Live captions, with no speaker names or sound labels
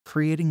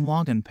Creating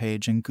login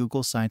page in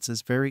Google Sites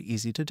is very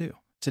easy to do.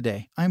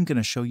 Today, I'm going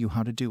to show you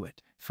how to do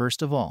it.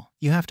 First of all,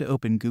 you have to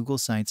open Google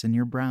Sites in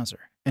your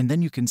browser, and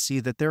then you can see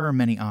that there are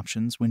many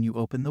options when you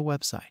open the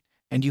website.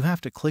 And you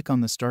have to click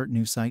on the Start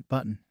New Site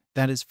button.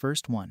 That is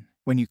first one.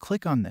 When you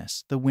click on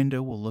this, the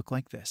window will look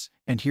like this.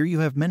 And here you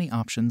have many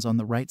options on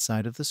the right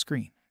side of the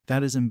screen.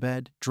 That is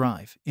Embed,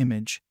 Drive,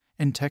 Image,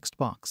 and Text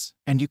box.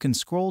 And you can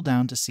scroll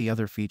down to see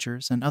other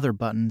features and other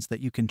buttons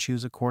that you can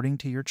choose according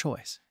to your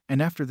choice.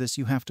 And after this,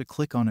 you have to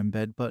click on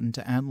Embed button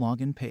to add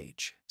login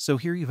page. So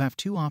here you have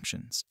two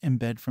options,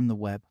 embed from the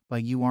web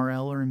by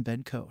URL or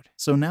embed code.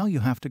 So now you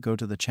have to go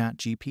to the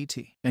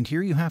ChatGPT. And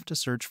here you have to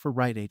search for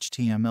write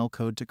HTML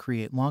code to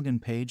create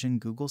login page in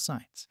Google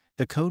Sites.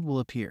 The code will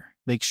appear.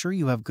 Make sure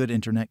you have good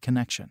internet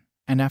connection.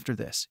 And after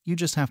this, you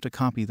just have to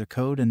copy the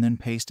code and then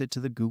paste it to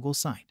the Google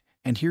site.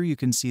 And here you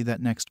can see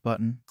that next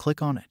button,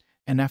 click on it.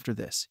 And after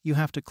this, you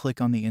have to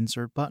click on the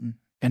insert button.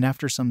 And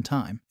after some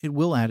time, it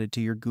will add it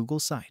to your Google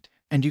site.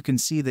 And you can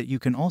see that you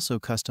can also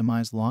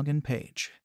customize login page.